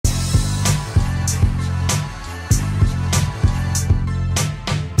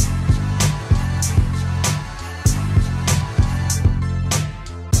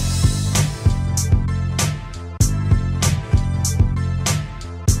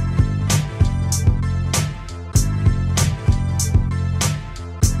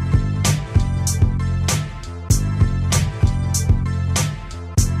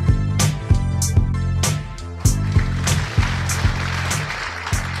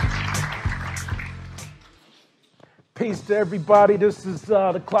Peace to everybody. This is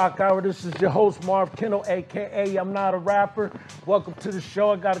the Klock Hour. This is your host, Marv Kendall, a.k.a. I'm Not a Rapper. Welcome to the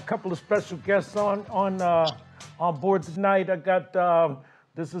show. I got a couple of special guests on board tonight. I got,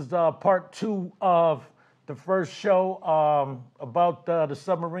 this is part two of the first show about the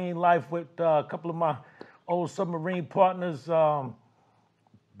submarine life with a couple of my old submarine partners,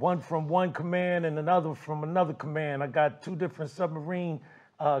 one from one command and another from another command. I got two different submarine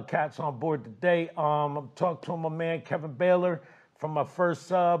cats on board today. I'm talking to my man Kevin Baylor from my first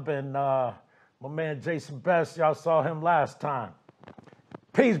sub and my man Jason Best. Y'all saw him last time.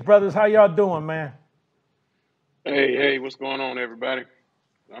 Peace, brothers. How y'all doing, man? Hey, what's going on, everybody?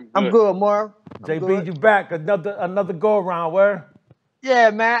 I'm good, Marv. JB, you back. Another go around, where?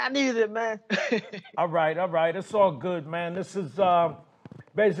 Yeah, man. I needed it, man. All right. It's all good, man. This is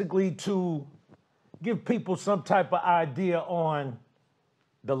basically to give people some type of idea on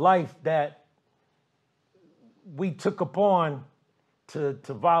the life that we took upon to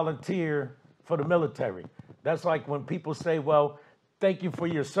volunteer for the military. That's like when people say, well, thank you for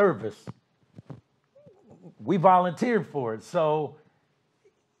your service. We volunteered for it. So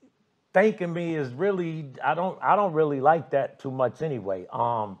thanking me is really, I don't really like that too much anyway.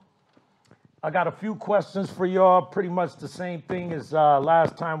 I got a few questions for y'all, pretty much the same thing as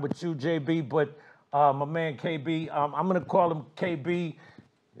last time with you, JB, but my man KB, I'm gonna call him KB.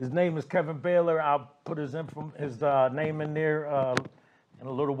 His name is Kevin Baylor. I'll put his name in there in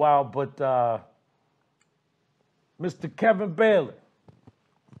a little while. But Mr. Kevin Baylor,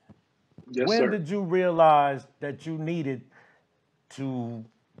 Yes, when sir. did you realize that you needed to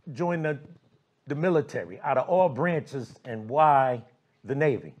join the military out of all branches, and why the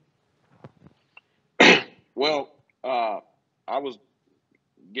Navy? Well, I was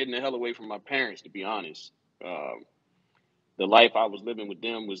getting the hell away from my parents, to be honest. The life I was living with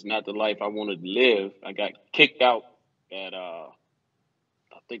them was not the life I wanted to live. I got kicked out at, I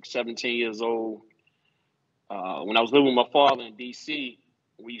think, 17 years old. When I was living with my father in D.C.,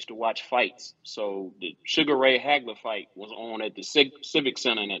 we used to watch fights. So the Sugar Ray Hagler fight was on at the Civic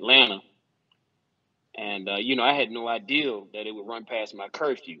Center in Atlanta. And, I had no idea that it would run past my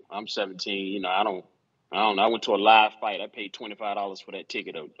curfew. I'm 17, I don't know. I went to a live fight. I paid $25 for that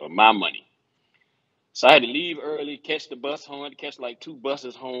ticket of my money. So I had to leave early, catch the bus home. I had to catch like two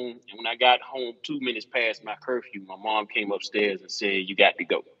buses home. And when I got home 2 minutes past my curfew, my mom came upstairs and said, "You got to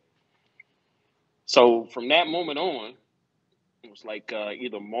go." So from that moment on, it was like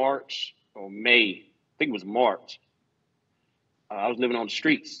either March or May. I think it was March. I was living on the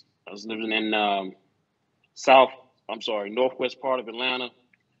streets. I was living in northwest part of Atlanta,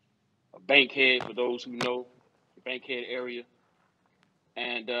 a Bankhead, for those who know, the Bankhead area.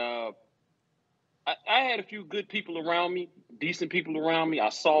 And I had a few good people around me, decent people around me. I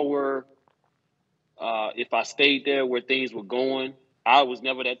saw where, if I stayed there, where things were going. I was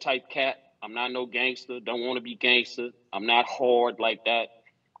never that type cat. I'm not no gangster. Don't want to be gangster. I'm not hard like that.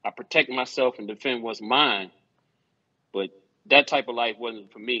 I protect myself and defend what's mine. But that type of life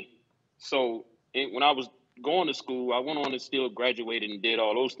wasn't for me. So when I was going to school, I went on and still graduated and did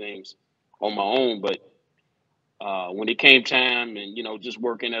all those things on my own. But when it came time and, just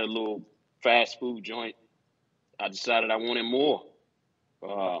working at a little fast food joint, I decided I wanted more.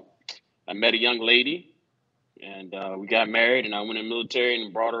 I met a young lady and we got married, and I went in the military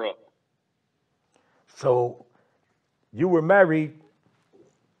and brought her up. So you were married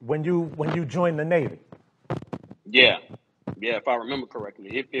when you joined the Navy? Yeah, if I remember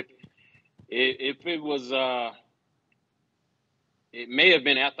correctly. If it was, it may have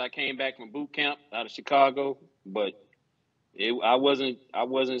been after I came back from boot camp out of Chicago, but I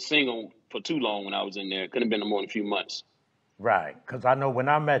wasn't single for too long when I was in there. It couldn't have been more than a few months. Right, because I know when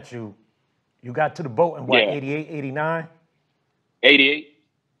I met you, you got to the boat in what, 88, 89? 88.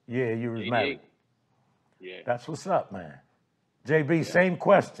 Yeah, you was 88. married. Yeah. That's what's up, man. JB, yeah. Same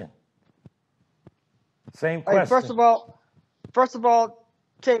question. Hey, first of all,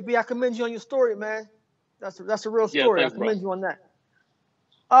 KB, I commend you on your story, man. That's a real story. Thanks, I commend bro. you on that.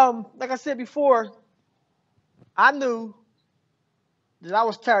 Like I said before, I knew that I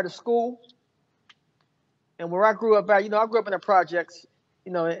was tired of school. And where I grew up at, I grew up in the projects,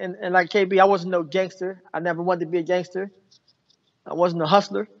 and like KB, I wasn't no gangster. I never wanted to be a gangster. I wasn't a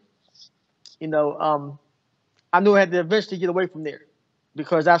hustler. I knew I had to eventually get away from there,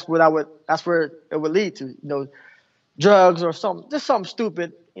 because that's where it would lead to, drugs or just something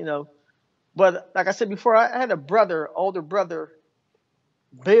stupid, But like I said before, I had a older brother,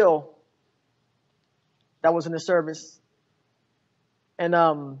 Bill, that was in the service. And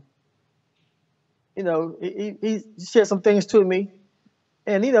he said some things to me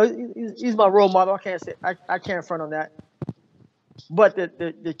And he's my role model. I can't front on that. But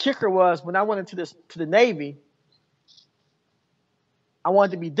the kicker was when I went into the Navy, I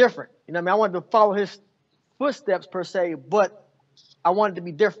wanted to be different. You know what I mean? I wanted to follow his footsteps per se, but I wanted to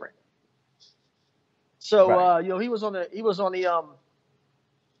be different. So Right. he was on the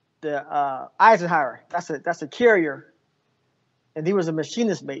Eisenhower. That's a carrier, and he was a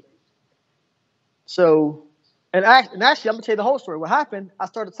machinist mate. So, actually, I'm gonna tell you the whole story. What happened? I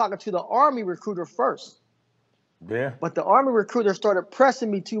started talking to the Army recruiter first, Yeah. but the Army recruiter started pressing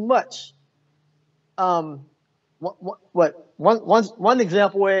me too much. One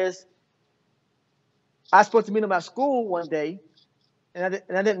example is I was supposed to meet him at school one day, and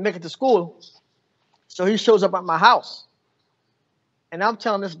I didn't make it to school. So he shows up at my house, and I'm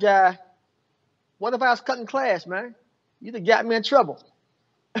telling this guy, "What if I was cutting class, man? You'd have got me in trouble."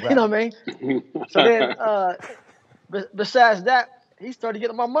 Right. You know what I mean? So then, besides that, he started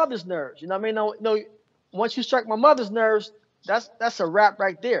getting on my mother's nerves. You know what I mean? No, once you strike my mother's nerves, that's a wrap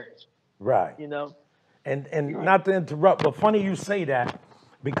right there. Right. You know. And not to interrupt, but funny you say that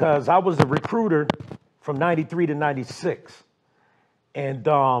because I was a recruiter from 93 to 96. And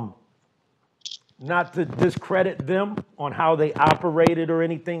not to discredit them on how they operated or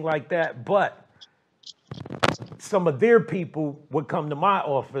anything like that, but some of their people would come to my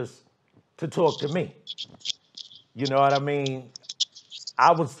office to talk to me. You know what I mean?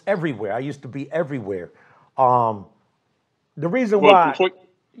 I was everywhere. I used to be everywhere. The reason Well, why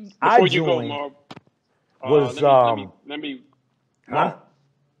I before you go, joined Marv, was let me, huh? Marv.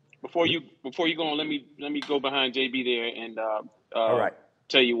 Before you go on, let me go behind JB there and All right.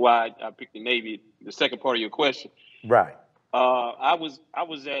 tell you why I picked the Navy. The second part of your question. Right. I was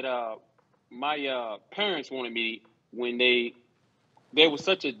at my parents wanted me when there was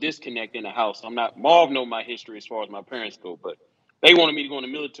such a disconnect in the house. Marv know my history as far as my parents go, but they wanted me to go in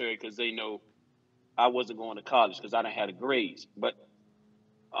the military because they know I wasn't going to college because I didn't have the grades. But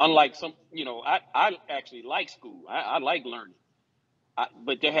unlike some, I actually like school. I like learning.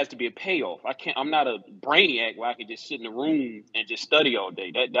 But there has to be a payoff. I'm not a brainiac where I can just sit in a room and just study all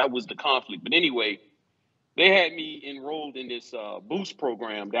day. That was the conflict. But anyway, they had me enrolled in this boost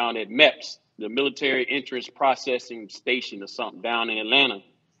program down at MEPS, the Military Entrance Processing Station or something down in Atlanta.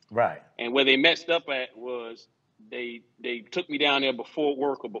 Right. And where they messed up at was they took me down there before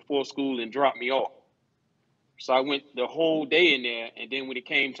work or before school and dropped me off. So I went the whole day in there, and then when it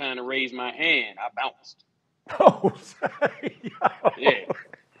came time to raise my hand, I bounced. Oh, sorry. Yeah.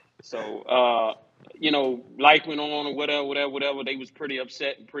 So, life went on or whatever. They was pretty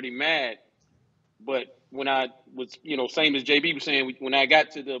upset and pretty mad. But when I was, same as JB was saying, when I got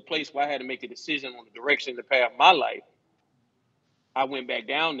to the place where I had to make a decision on the direction, the path of my life, I went back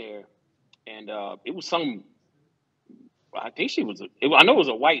down there, and it was I think I know it was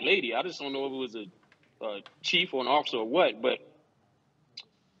a white lady. I just don't know if it was a chief or an officer or what, but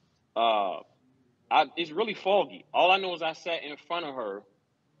it's really foggy. All I know is I sat in front of her.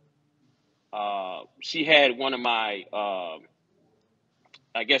 She had one of my,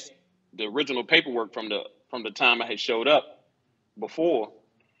 I guess, the original paperwork from the time I had showed up before,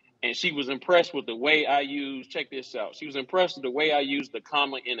 and she was impressed with the way I used. Check this out. She was impressed with the way I used the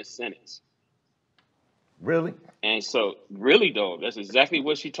comma in a sentence. Really? And so, really, dog, that's exactly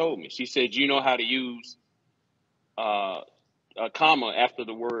what she told me. She said, "You know how to use a comma after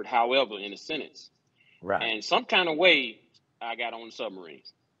the word however in a sentence." Right. And some kind of way, I got on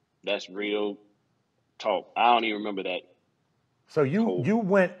submarines. That's real talk. I don't even remember that. So you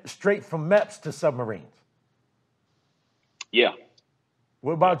went straight from MEPS to submarines. Yeah.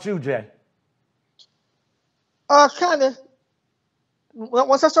 What about you, Jay? Kind of.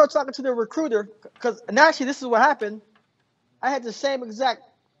 Once I started talking to the recruiter, and actually this is what happened. I had the same exact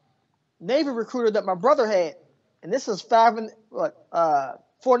Navy recruiter that my brother had, and this is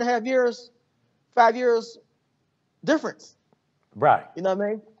 4.5 years, 5 years difference. Right. You know what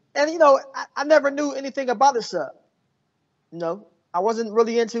I mean? And I never knew anything about the sub. I wasn't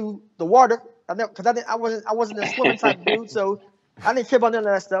really into the water. I wasn't a swimming type dude, so I didn't care about none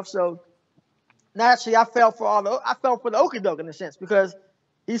of that stuff. So naturally, I fell for the okie doke in a sense because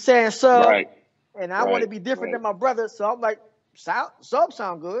he's saying sub, Right. and I want to be different than my brother. So I'm like, sub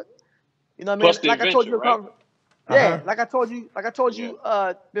sound good. You know what I mean? Plus the Like I told you, right? like I told you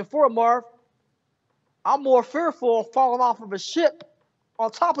before, Marv. I'm more fearful of falling off of a ship on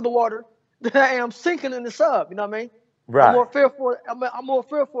top of the water than I am sinking in the sub. You know what I mean? Right. I'm more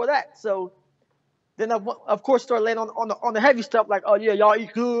fearful of that. So then I, of course, start laying on the heavy stuff like, oh yeah, y'all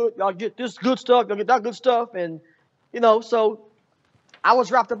eat good, y'all get this good stuff, y'all get that good stuff, and so I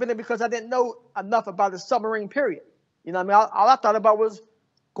was wrapped up in it because I didn't know enough about the submarine period. You know what I mean? All I thought about was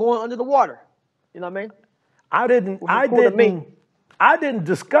going under the water. You know what I mean? I didn't Which was I cool to me. didn't I didn't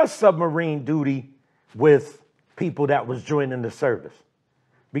discuss submarine duty with people that was joining the service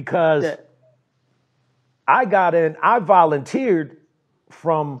because Yeah. I volunteered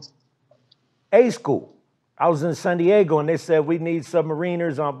from A school. I was in San Diego and they said we need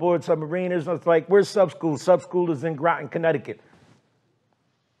submariners on board submariners. I was like, where's sub school? Sub school is in Groton, Connecticut.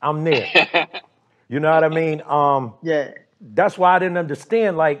 I'm there. You know what I mean? Yeah. That's why I didn't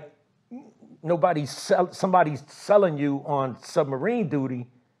understand. Like somebody's selling you on submarine duty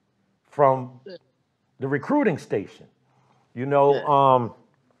from the recruiting station. You know, Yeah.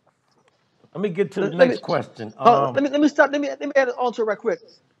 let me get to the Let me next question. let me stop. Let me add on to it right quick.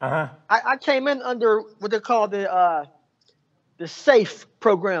 Uh-huh. I came in under what they call the SAFE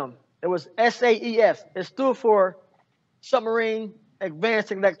program. It was SAEF. It stood for Submarine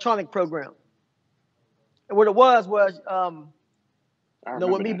Advanced Electronic Program. And what it was I with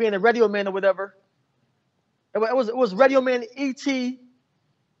remember me that. being a radio man or whatever, it was radio man ET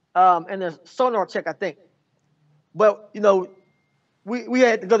and a sonar tech, I think. But we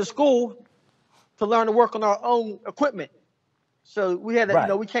had to go to school to learn to work on our own equipment. So we had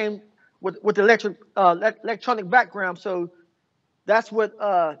Right. we came with the electronic background. So that's what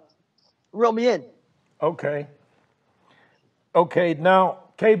reeled me in. Okay. Okay. Now,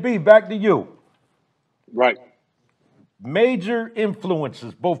 KB, back to you. Right. Major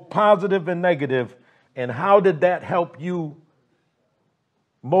influences, both positive and negative, and how did that help you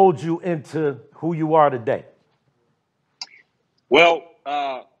mold you into who you are today? Well,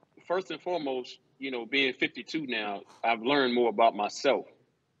 first and foremost, being 52 now, I've learned more about myself.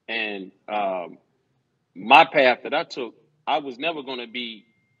 And my path that I took, I was never going to be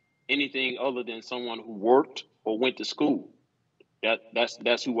anything other than someone who worked or went to school.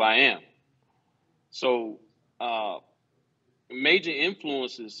 That's who I am. So major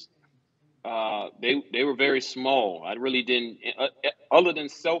influences, they were very small. I really didn't, other than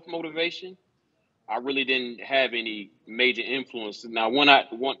self motivation, I really didn't have any major influences. Now,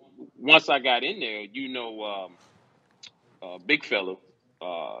 once I got in there, big fella,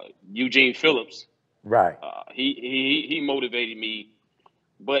 Eugene Phillips, Right. he motivated me,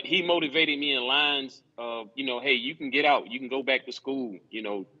 but he motivated me in lines of, hey, you can get out, you can go back to school.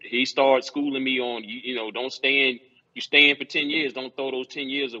 He started schooling me on, don't stay in for 10 years, don't throw those 10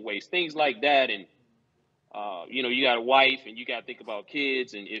 years away, things like that. And you got a wife and you got to think about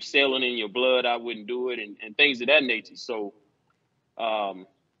kids, and if sailing in your blood, I wouldn't do it, and things of that nature. So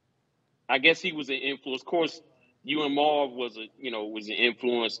I guess he was an influence. Of course, you and Marv was an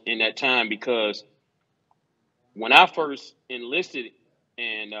influence in that time, because when I first enlisted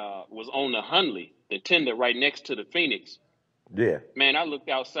and was on the Hunley, the tender right next to the Phoenix, Yeah. man, I looked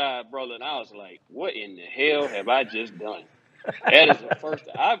outside, brother, and I was like, what in the hell have I just done? That is the first.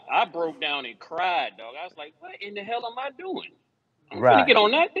 I broke down and cried, dog. I was like, what in the hell am I doing? I'm finna Right. get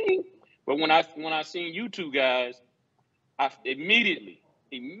on that thing. But when I seen you two guys, I immediately,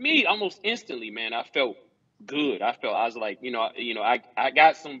 almost instantly, man, I felt good. I was like, I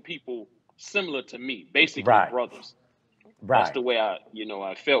got some people similar to me, basically Right. brothers. That's Right. the way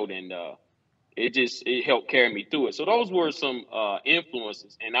I felt, and it helped carry me through it. So those were some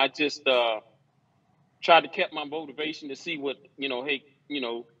influences, and I just tried to keep my motivation to see what, hey,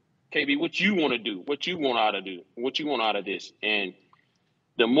 KB, what you want to do, what you want out of this. And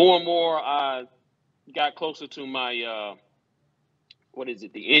the more and more I got closer to my what is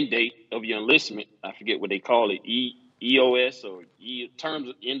it, the end date of your enlistment, I forget what they call it, EOS or terms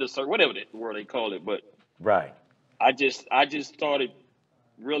of end of service, whatever the word they call it. But Right. I just started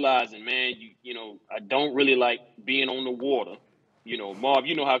realizing, man, I don't really like being on the water. Marv,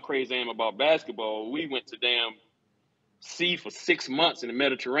 you know how crazy I am about basketball. We went to damn sea for 6 months in the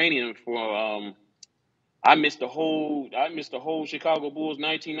Mediterranean for I missed the whole Chicago Bulls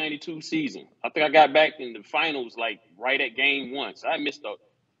 1992 season. I think I got back in the finals like right at game 1. So I missed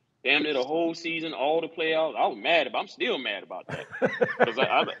damn near the whole season, all the playoffs. I was mad I'm still mad about that, because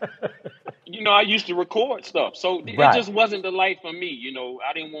I used to record stuff, so it Right. just wasn't the life for me.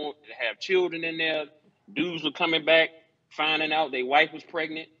 I didn't want to have children in there. Dudes were coming back, finding out their wife was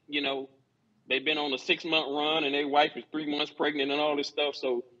pregnant. They've been on a 6-month run and their wife is 3 months pregnant and all this stuff.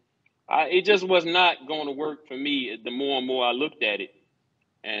 So it just was not going to work for me. The more and more I looked at it,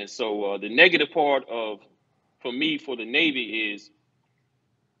 and so the negative part for me for the Navy is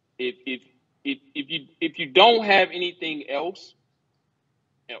if you don't have anything else,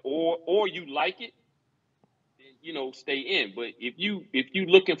 or you like it, then stay in. But if you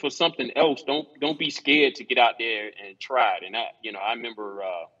looking for something else, don't be scared to get out there and try it. And I remember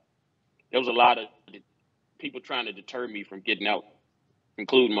there was a lot of people trying to deter me from getting out.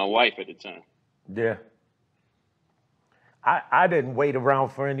 including my wife at the time. Yeah. I didn't wait around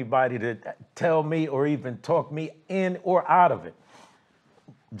for anybody to tell me or even talk me in or out of it.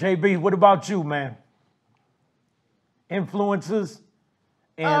 JB, what about you, man? Influences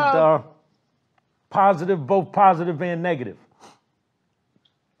and positive, both positive and negative.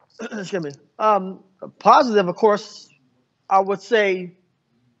 Excuse me. Positive, of course, I would say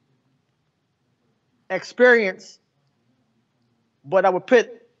experience, but I would put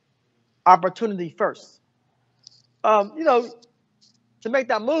opportunity first. You know, to make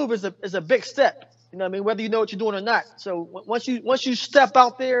that move is a big step. You know what I mean? Whether you know what you're doing or not. So once you step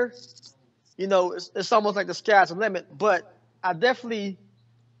out there, you know, it's almost like the sky's the limit. But I definitely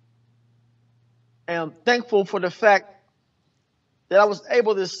am thankful for the fact that I was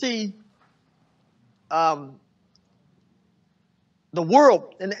able to see the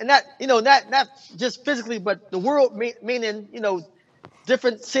world, and that, you know, not just physically, but the world, meaning, you know,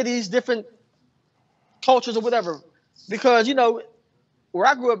 different cities, different cultures or whatever. Because, you know, where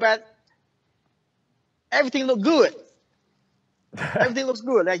I grew up at, everything looked good. Everything looks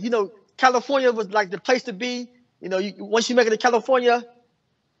good. Like, you know, California was like the place to be. You know, once you make it to California,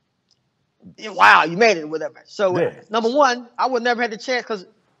 wow, you made it, whatever. So, Yeah. number one, I would never had the chance, because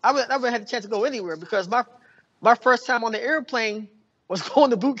I would never had the chance to go anywhere, because my first time on the airplane was going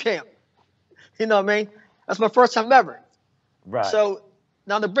to boot camp. You know what I mean? That's my first time ever. Right. So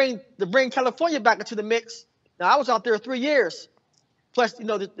now to bring California back into the mix. Now I was out there 3 years, plus, you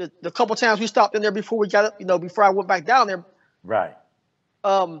know, the couple times we stopped in there before we got up, you know, before I went back down there. Right.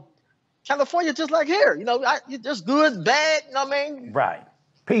 California just like here, you know, just good, bad. You know what I mean? Right.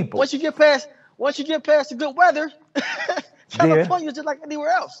 People. Once you get past the good weather, California's just like anywhere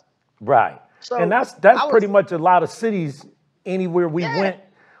else. Right. So and that's I was, pretty much a lot of cities anywhere we yeah, went.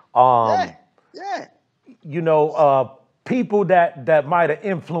 yeah. You know, people that might have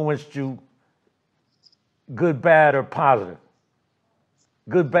influenced you, good, bad, or positive.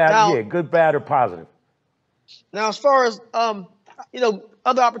 Good, bad, Now, yeah, good, bad, or positive. Now, as far as you know,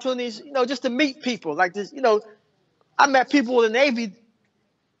 other opportunities, you know, just to meet people like this, you know, I met people in the Navy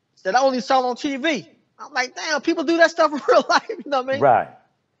that I only saw on TV. I'm like, damn, people do that stuff in real life. You know what I mean? Right.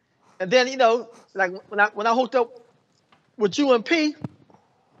 And then, you know, like when I hooked up with UMP,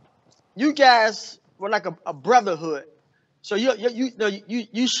 you guys were like a brotherhood. So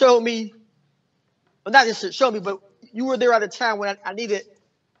you showed me, well, not just showed me, but you were there at a time when I needed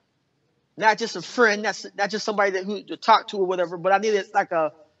not just a friend, not just somebody who to talk to or whatever, but I needed like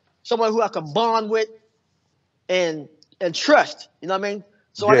someone who I could bond with and trust. You know what I mean?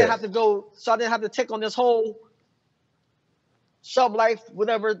 So I didn't have to go. So I didn't have to take on this whole sub life,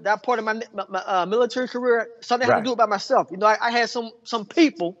 whatever, that part of my military career. So I didn't have to do it by myself. You know, I had some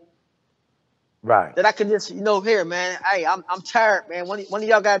people. Right. That I could just, you know, here, man, hey, I'm tired, man. One of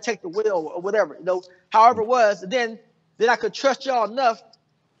y'all gotta take the wheel or whatever, you know, however it was. And then I could trust y'all enough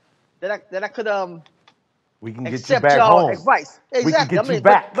that I could we can get you accept back y'all home. advice. Exactly. We can get I mean, you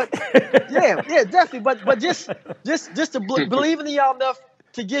back. but yeah, definitely. But just to believe in y'all enough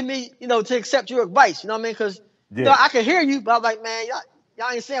to give me, you know, to accept your advice. You know what I mean? Because you know, I can hear you, but I'm like, man,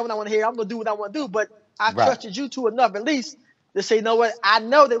 y'all ain't saying what I want to hear. I'm gonna do what I want to do. But I trusted you to enough, at least, to say, you know what? I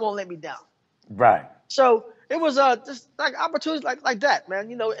know they won't let me down. Right. So it was just like opportunities like that, man.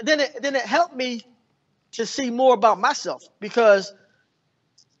 You know, and then it helped me to see more about myself, because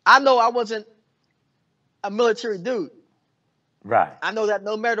I know I wasn't a military dude. Right. I know that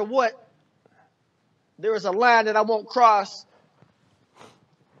no matter what, there is a line that I won't cross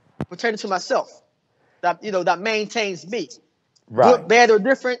pertaining to myself. That, you know, that maintains me. Right. Good, bad, or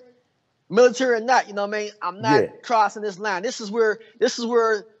different, military or not. You know what I mean? I'm not crossing this line. This is where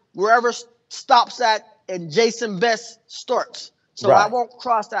wherever stops at and Jason Best starts. So I won't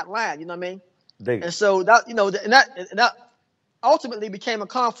cross that line. You know what I mean? And so that, you know, and that ultimately became a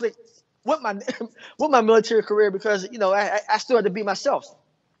conflict with my with my military career, because, you know, I still had to be myself.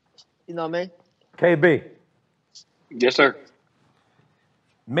 You know what I mean? KB. Yes, sir.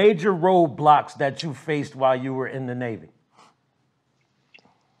 Major roadblocks that you faced while you were in the Navy.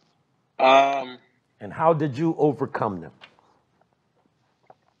 And how did you overcome them?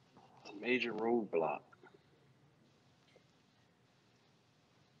 Major roadblock.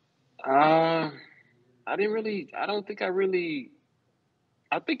 I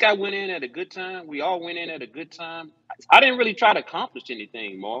think I went in at a good time. We all went in at a good time. I didn't really try to accomplish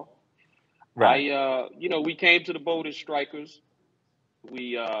anything more. Right. You know, we came to the boat as strikers.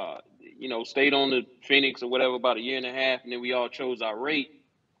 We, you know, stayed on the Phoenix or whatever about a year and a half, and then we all chose our rate.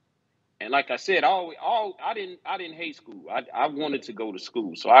 And like I said, I didn't hate school. I wanted to go to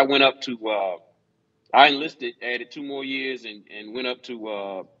school, so I went up to I enlisted, added 2 more years, and went up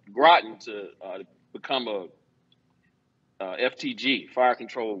to Groton to become a FTG, fire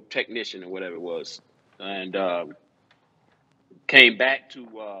control technician, or whatever it was, and came back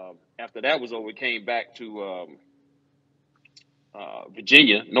to after that was over. Came back to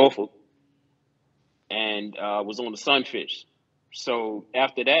Virginia, Norfolk, and was on the Sunfish. So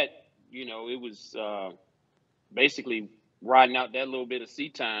after that, you know, it was basically riding out that little bit of sea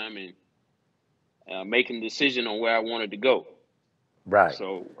time and making a decision on where I wanted to go. Right.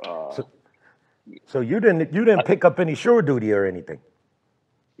 So you didn't pick up any shore duty or anything?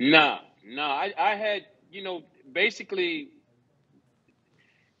 Nah. I had, you know, basically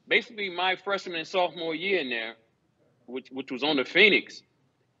my freshman and sophomore year in there, which was on the Phoenix.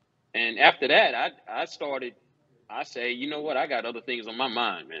 And after that, I say, you know what, I got other things on my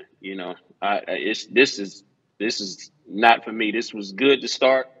mind, man. You know, this is not for me. This was good to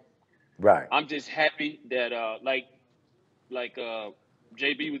start. Right. I'm just happy that like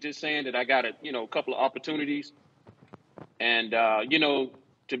JB was just saying, that I got a couple of opportunities. And you know,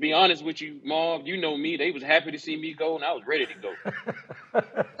 to be honest with you, Marv, you know me, they was happy to see me go, and I was ready to go.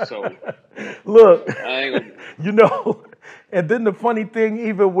 So look, I ain't gonna... you know, and then the funny thing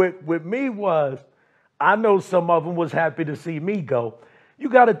even with me was, I know some of them was happy to see me go. You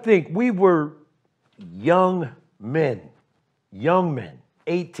got to think, we were young men,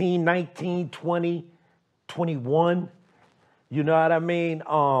 18, 19, 20, 21. You know what I mean?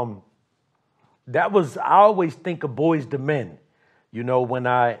 That was, I always think of Boys to Men, you know, when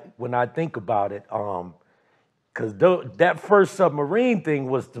I think about it. Because that first submarine thing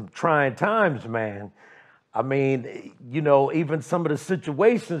was some trying times, man. I mean, you know, even some of the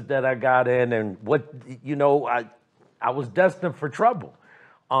situations that I got in and what, you know, I was destined for trouble.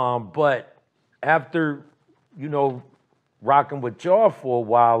 But after, you know, rocking with y'all for a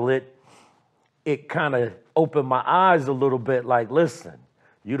while, it kind of opened my eyes a little bit, like, listen,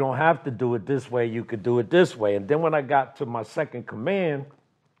 you don't have to do it this way, you could do it this way. And then when I got to my second command,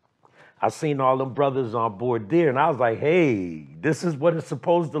 I seen all them brothers on board there, and I was like, hey, this is what it's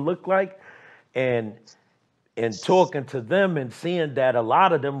supposed to look like. And talking to them and seeing that a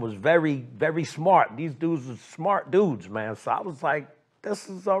lot of them was very, very smart. These dudes were smart dudes, man. So I was like, this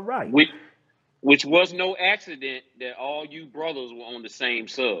is all right. Which was no accident that all you brothers were on the same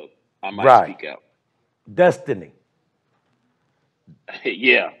sub. I might speak out. Destiny.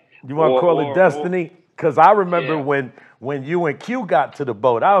 Yeah. You want to call it destiny? Because I remember when you and Q got to the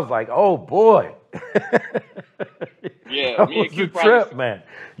boat, I was like, oh, boy. Yeah, that me was and Q the trip, man.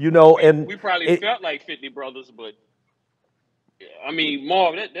 You know, and we probably felt like 50 brothers, but I mean,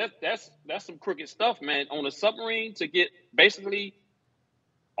 Marv, that's some crooked stuff, man. On a submarine, to get basically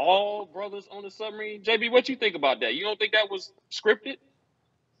all brothers on the submarine. JB, what you think about that? You don't think that was scripted?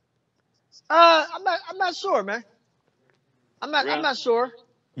 I'm not sure, man. I'm not sure.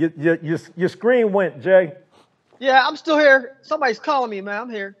 Your screen went, Jay. Yeah, I'm still here. Somebody's calling me, man. I'm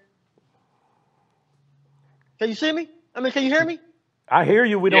here. Can you see me? I mean, can you hear me? I hear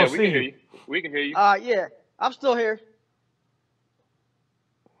you. We don't see you. We can hear you. Yeah, I'm still here.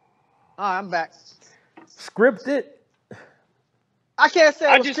 All right, I'm back. Scripted? I can't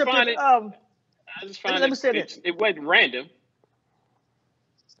say it was scripted. I just find let me say this. It wasn't random.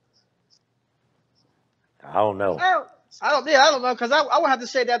 I don't know. I don't know, because I would have to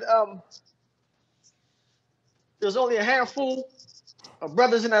say that there's only a handful of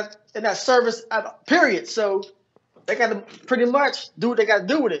brothers in that service period. So they got to pretty much do what they got to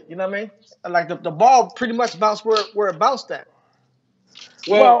do with it. You know what I mean? Like the ball pretty much bounced where it bounced at.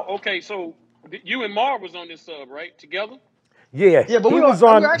 Well, okay, so you and Marv was on this sub, right? Together? Yeah, but he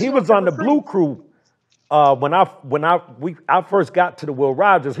was on the Blue Crew. When I first got to the Will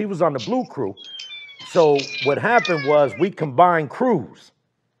Rogers, he was on the Blue Crew. So what happened was we combined crews.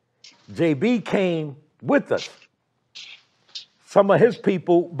 JB came with us. Some of his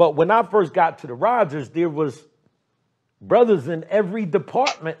people, but when I first got to the Rogers, there was brothers in every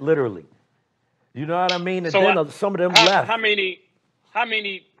department, literally. You know what I mean? And then some of them left. How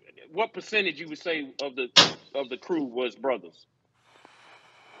many? What percentage you would say of the crew was brothers?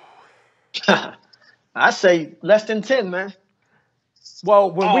 I say less than 10, man.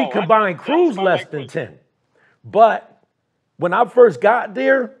 Well, when we combined crews, less than 10. But when I first got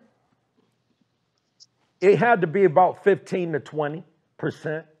there, it had to be about 15 to 20%.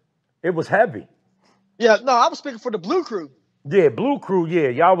 It was heavy. Yeah, no, I was speaking for the Blue Crew. Yeah, Blue Crew, yeah.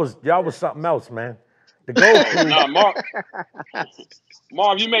 Y'all was something else, man. The Gold Crew. Nah,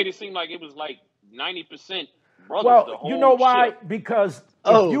 Marv, you made it seem like it was like 90% brothers. Well, you know why? Ship. Because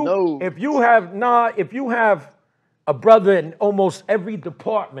if you have a brother in almost every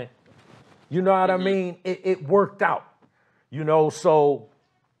department, You know what I mean? It worked out, you know, so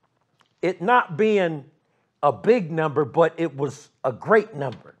it not being a big number, but it was a great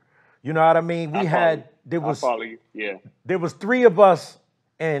number. You know what I mean? I follow you. Yeah. There was 3 of us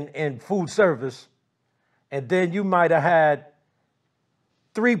in food service, and then you might have had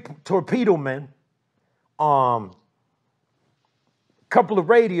 3 torpedo men, couple of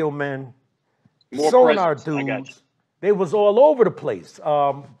radio men, More sonar presence. I got you. dudes. They was all over the place.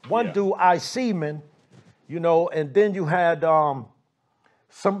 One dude, IC man, you know, and then you had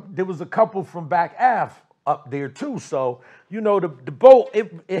there was a couple from back Ave up there too. So, you know, the boat,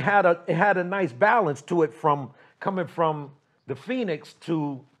 it had a nice balance to it from coming from the Phoenix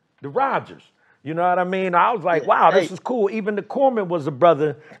to the Rogers. You know what I mean? I was like, wow, this is cool. Even the corpsman was a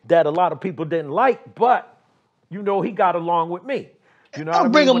brother that a lot of people didn't like, but, you know, he got along with me. You know what I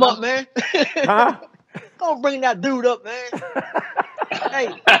mean? Bring him up, man. Huh? Don't bring that dude up, man. hey,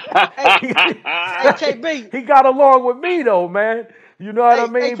 KB. He got along with me though, man. You know what I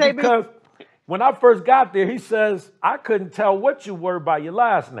mean? KB. Because when I first got there, he says, I couldn't tell what you were by your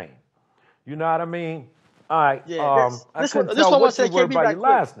last name. You know what I mean? All right. Yeah, I couldn't tell what you were by your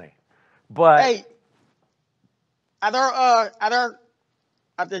last name. But hey, at the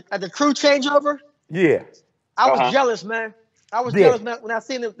crew changeover, yeah, I was jealous, man. I was jealous, man, when I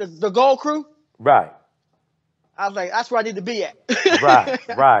seen the gold crew. Right. I was like, that's where I need to be at.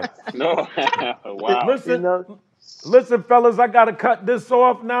 Right. No. Wow. Listen, fellas, I gotta cut this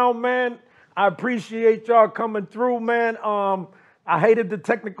off now, man. I appreciate y'all coming through, man. I hated the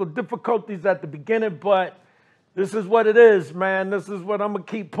technical difficulties at the beginning, but this is what it is, man. This is what I'm gonna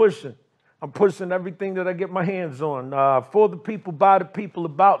keep pushing. I'm pushing everything that I get my hands on. For the people, by the people,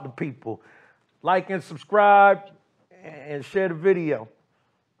 about the people. Like and subscribe and share the video.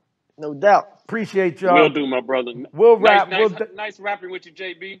 No doubt. Appreciate y'all. Will do, my brother. We'll wrap. Nice rapping with you,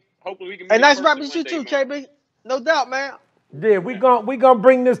 JB. Hopefully we can. Hey, nice rapping with you too, man. KB. No doubt, man. Yeah, we gonna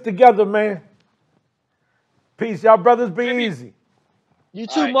bring this together, man. Peace, y'all brothers. Be easy. You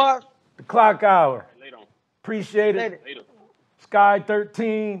too, Mark. The Klock Hour. Later on. Appreciate it. Later. Sky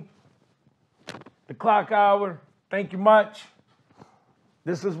 13. The Klock Hour. Thank you much.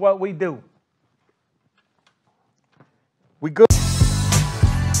 This is what we do. We good.